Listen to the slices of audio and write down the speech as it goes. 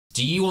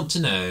Do you want to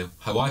know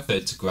how I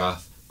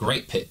photograph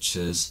great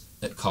pictures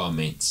at car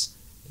meets?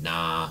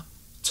 Nah,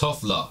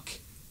 tough luck.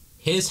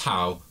 Here's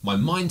how my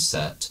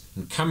mindset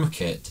and camera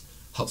kit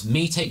helps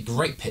me take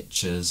great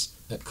pictures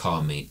at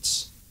car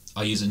meets.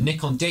 I use a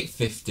Nikon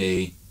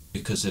D850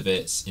 because of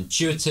its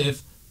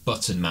intuitive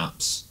button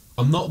maps.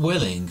 I'm not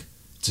willing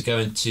to go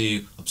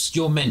into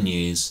obscure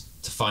menus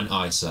to find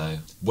ISO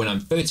when I'm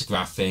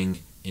photographing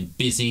in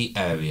busy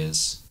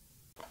areas.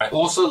 I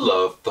also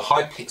love the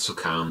high pixel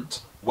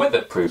count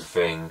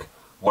weatherproofing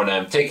when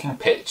I'm taking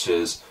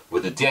pictures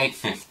with a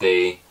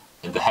D850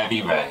 in the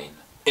heavy rain.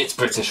 It's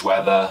British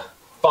weather.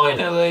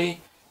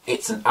 Finally,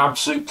 it's an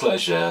absolute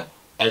pleasure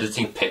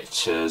editing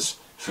pictures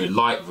through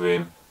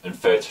Lightroom and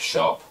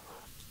Photoshop.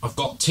 I've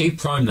got two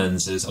prime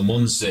lenses and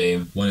one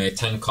zoom when I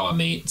attend car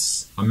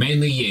meets. I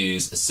mainly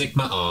use a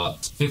Sigma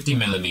Art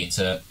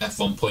 50mm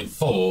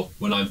f1.4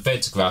 when I'm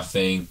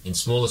photographing in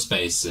smaller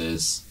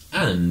spaces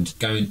and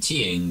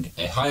guaranteeing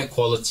a higher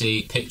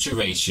quality picture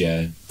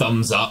ratio.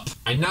 Thumbs up!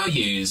 I now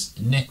use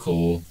a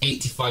Nikon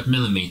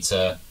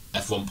 85mm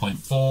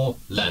f1.4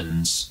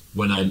 lens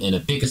when I'm in a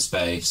bigger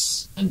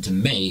space and to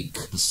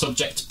make the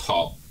subject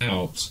pop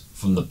out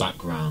from the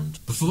background.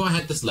 Before I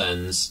had this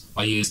lens,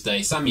 I used a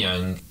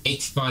Samyang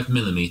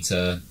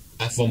 85mm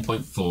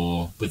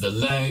f1.4 with a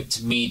low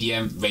to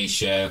medium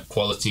ratio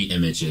quality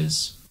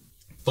images.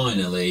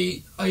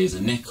 Finally, I use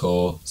a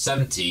Nikon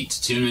 70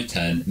 to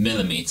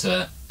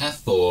 210mm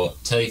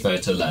f4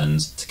 telephoto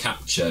lens to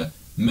capture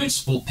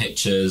motorsport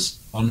pictures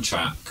on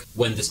track.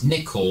 When this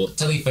Nikon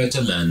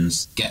telephoto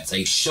lens gets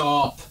a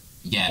sharp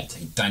yet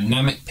a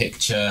dynamic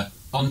picture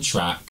on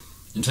track.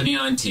 In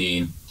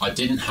 2019, I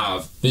didn't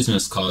have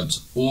business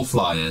cards or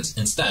flyers.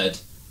 Instead,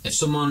 if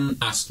someone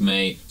asked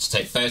me to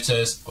take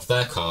photos of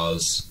their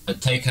cars,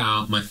 I'd take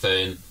out my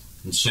phone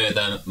and show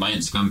them my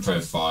Instagram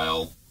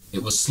profile.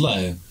 It was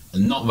slow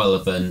and not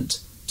relevant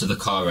to the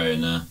car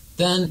owner.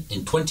 Then,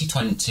 in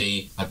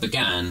 2020, I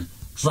began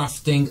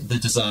drafting the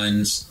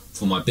designs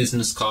for my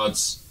business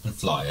cards and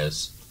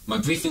flyers. My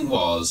briefing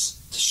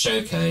was to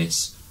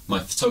showcase my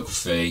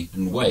photography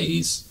and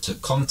ways to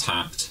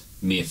contact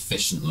me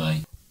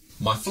efficiently.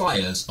 My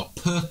flyers are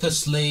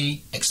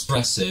purposely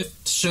expressive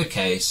to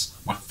showcase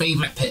my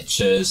favourite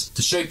pictures,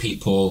 to show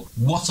people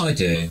what I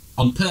do.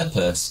 On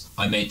purpose,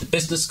 I made the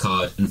business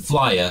card and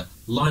flyer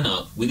line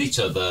up with each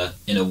other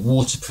in a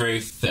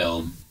waterproof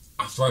film.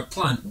 After I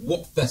plan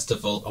what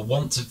festival I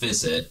want to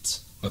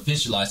visit, I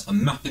visualise a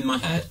map in my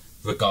head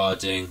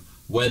regarding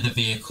where the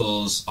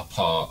vehicles are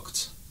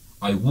parked.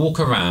 I walk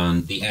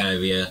around the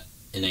area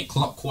in a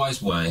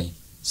clockwise way,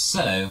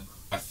 so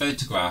I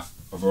photograph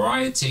a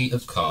variety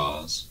of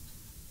cars.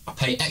 I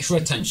pay extra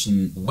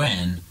attention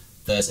when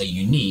there's a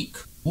unique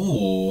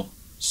or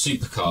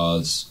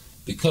supercars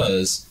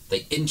because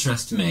they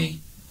interest me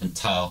and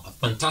tell a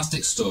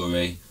fantastic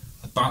story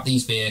about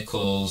these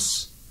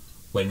vehicles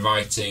when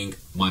writing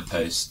my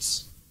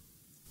posts.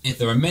 If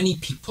there are many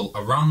people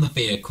around the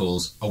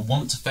vehicles I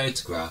want to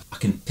photograph, I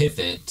can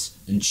pivot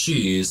and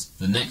choose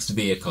the next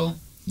vehicle.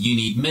 You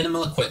need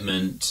minimal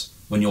equipment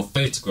when you're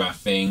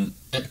photographing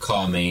at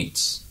car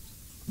meets.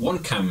 One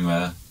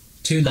camera,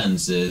 two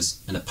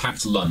lenses and a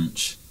packed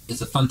lunch.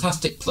 It's a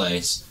fantastic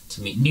place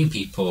to meet new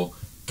people,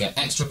 get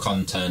extra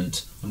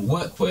content and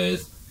work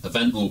with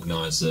event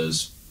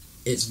organisers.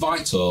 It's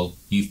vital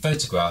you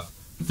photograph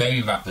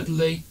very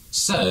rapidly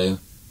so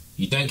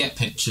you don't get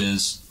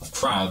pictures of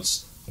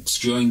crowds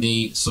obscuring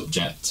the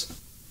subject.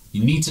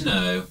 You need to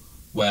know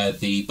where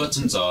the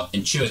buttons are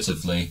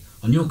intuitively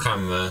on your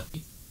camera,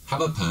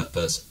 have a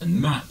purpose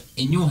and map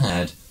in your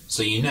head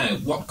so you know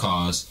what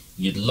cars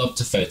you'd love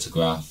to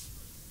photograph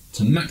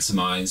to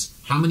maximise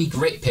how many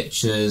great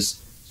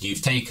pictures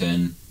you've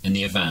taken in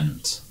the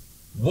event.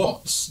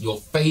 What's your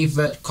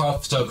favourite car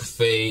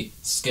photography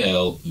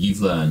skill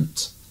you've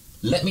learnt?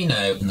 Let me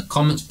know in the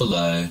comments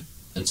below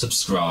and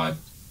subscribe.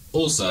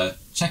 Also,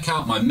 check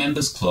out my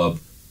members club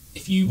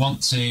if you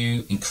want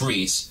to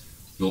increase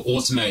your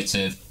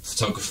automotive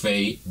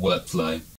photography workflow.